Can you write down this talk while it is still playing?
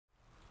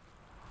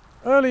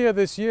Earlier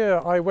this year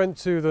I went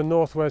to the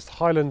Northwest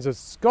Highlands of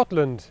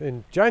Scotland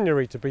in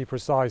January to be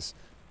precise.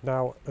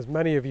 Now, as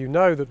many of you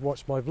know that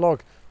watch my vlog,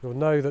 you'll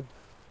know that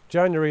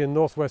January in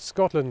Northwest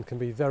Scotland can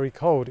be very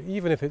cold.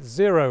 Even if it's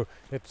 0,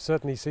 it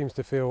certainly seems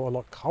to feel a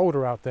lot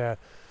colder out there.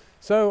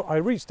 So I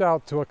reached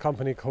out to a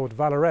company called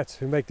Vallerret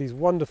who make these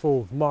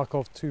wonderful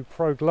Markhof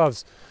Pro II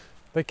gloves.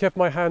 They kept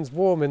my hands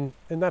warm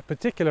in that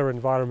particular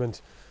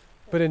environment.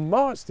 But in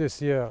March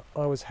this year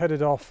I was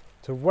headed off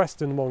to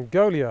Western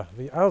Mongolia,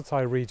 the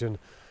Altai region.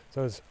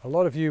 So as a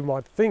lot of you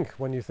might think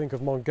when you think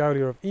of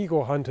Mongolia, of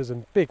eagle hunters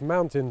and big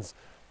mountains,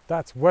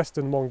 that's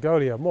Western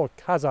Mongolia, more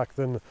Kazakh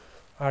than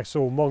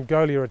actual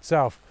Mongolia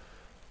itself.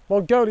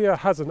 Mongolia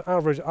has an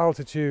average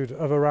altitude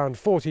of around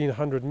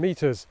 1400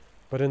 meters,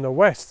 but in the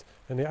west,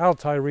 in the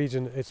Altai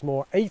region, it's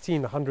more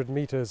 1800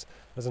 meters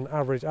as an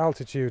average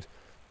altitude.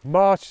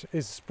 March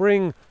is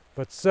spring,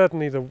 but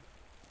certainly the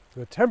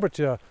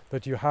temperature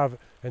that you have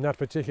in that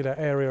particular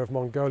area of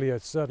Mongolia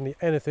is certainly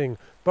anything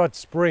but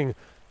spring.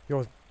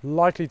 You're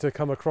likely to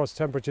come across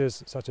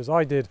temperatures such as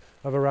I did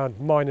of around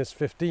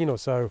 -15 or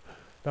so.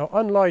 Now,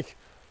 unlike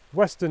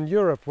Western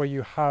Europe where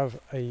you have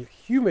a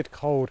humid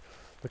cold,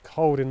 the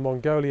cold in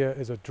Mongolia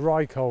is a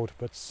dry cold,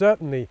 but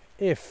certainly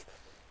if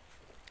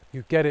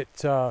you get it,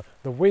 the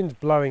wind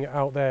blowing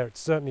out there, it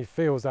certainly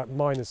feels that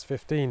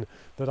 -15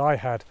 that I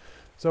had.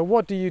 So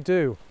what do you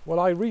do? Well,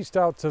 I reached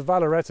out to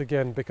Vallerret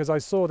again because I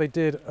saw they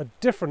did a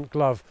different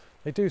glove.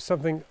 They do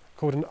something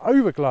called an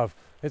over glove.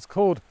 It's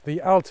called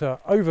the Alta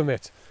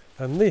Over-Mitt,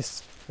 and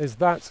this is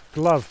that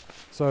glove.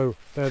 So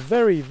they're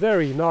very,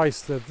 very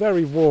nice, they're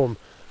very warm.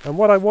 And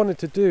what I wanted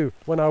to do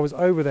when I was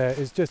over there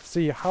is just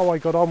see how I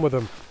got on with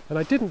them. And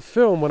I didn't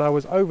film when I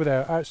was over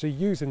there actually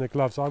using the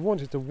gloves, so I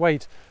wanted to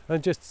wait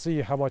and just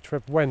see how my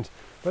trip went.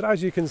 But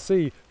as you can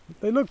see,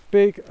 they look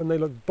big and they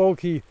look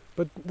bulky,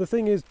 but the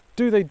thing is,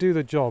 do they do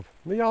the job?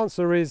 The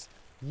answer is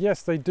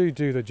yes, they do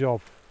the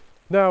job.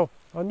 Now,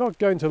 I'm not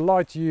going to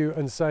lie to you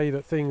and say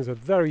that things are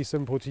very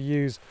simple to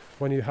use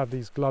when you have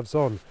these gloves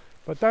on,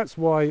 but that's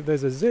why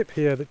there's a zip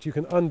here that you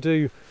can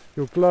undo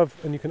your glove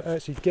and you can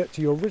actually get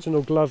to your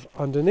original glove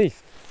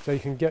underneath, so you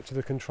can get to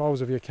the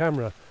controls of your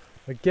camera.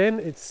 Again,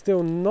 it's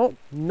still not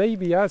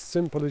maybe as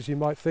simple as you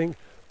might think,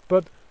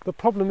 but the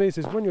problem is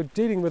when you're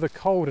dealing with a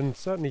cold, and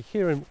certainly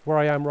here where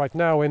I am right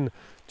now in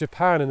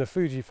Japan in the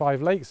Fuji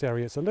 5 Lakes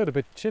area, it's a little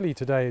bit chilly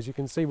today, as you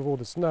can see with all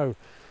the snow.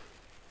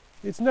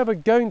 It's never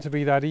going to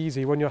be that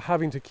easy when you're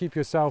having to keep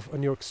yourself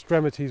and your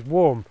extremities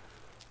warm.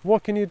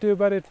 What can you do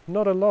about it?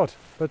 Not a lot,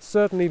 but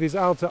certainly these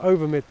Alta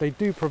Over-Mitt, they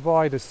do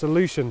provide a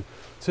solution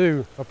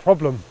to a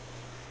problem.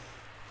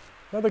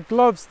 Now, the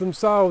gloves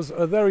themselves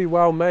are very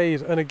well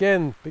made, and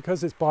again,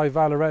 because it's by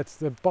Vallerret,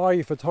 they're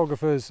by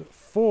photographers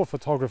for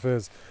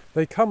photographers.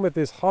 They come with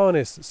this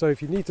harness, so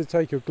if you need to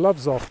take your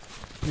gloves off,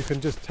 you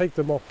can just take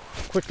them off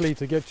quickly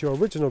to get your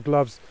original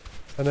gloves,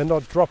 and they're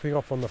not dropping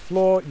off on the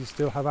floor. You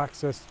still have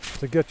access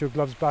to get your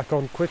gloves back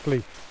on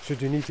quickly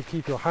should you need to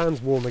keep your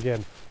hands warm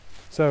again.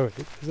 So,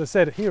 as I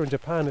said, here in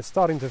Japan it's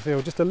starting to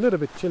feel just a little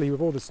bit chilly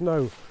with all the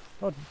snow.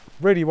 Not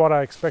really what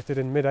I expected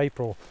in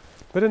mid-April.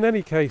 But in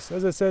any case,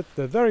 as I said,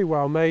 they're very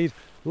well made.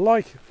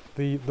 Like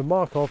the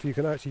Markhof, you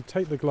can actually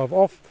take the glove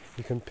off,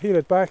 you can peel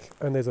it back,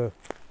 and there's a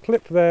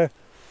clip there.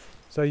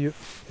 So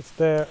it's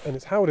there and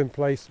it's held in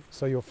place,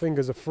 so your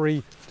fingers are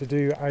free to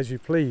do as you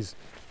please.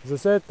 As I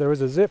said, there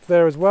is a zip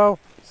there as well,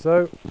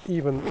 so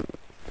even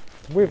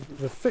with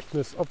the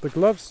thickness of the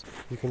gloves,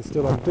 you can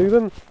still undo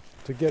them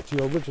to get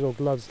your original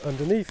gloves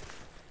underneath,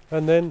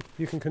 and then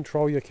you can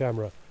control your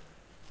camera.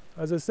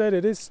 As I said,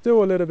 it is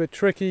still a little bit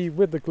tricky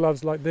with the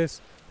gloves like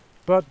this,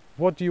 but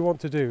what do you want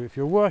to do? If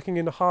you're working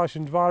in harsh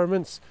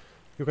environments,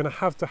 you're going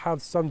to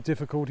have some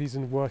difficulties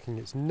in working.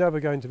 It's never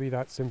going to be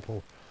that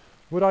simple.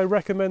 Would I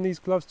recommend these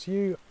gloves to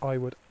you? I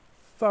would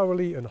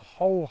thoroughly and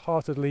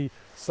wholeheartedly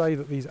say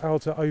that these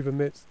Alta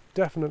Over-Mitts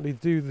definitely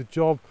do the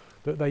job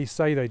that they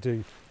say they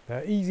do.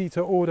 They're easy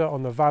to order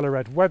on the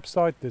Vallerret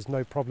website, there's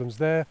no problems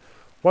there.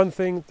 One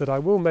thing that I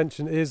will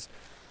mention is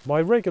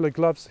my regular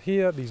gloves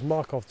here, these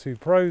Markhof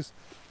Pros,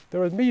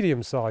 they're a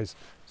medium size.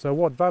 So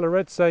what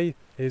Vallerret say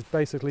is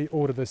basically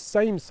order the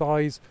same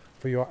size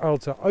for your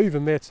Alta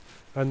Over-Mitt,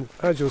 and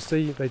as you'll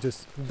see, they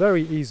just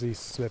very easily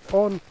slip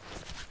on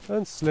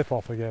and slip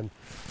off again.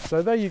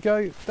 So there you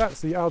go,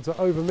 that's the Alta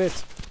Over-Mitt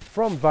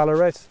from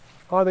Vallerret.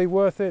 Are they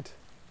worth it?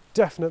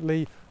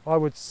 Definitely. I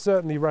would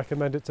certainly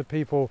recommend it to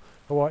people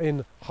who are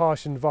in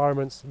harsh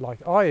environments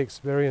like I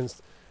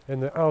experienced in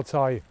the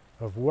Altai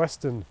of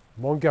Western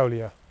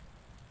Mongolia.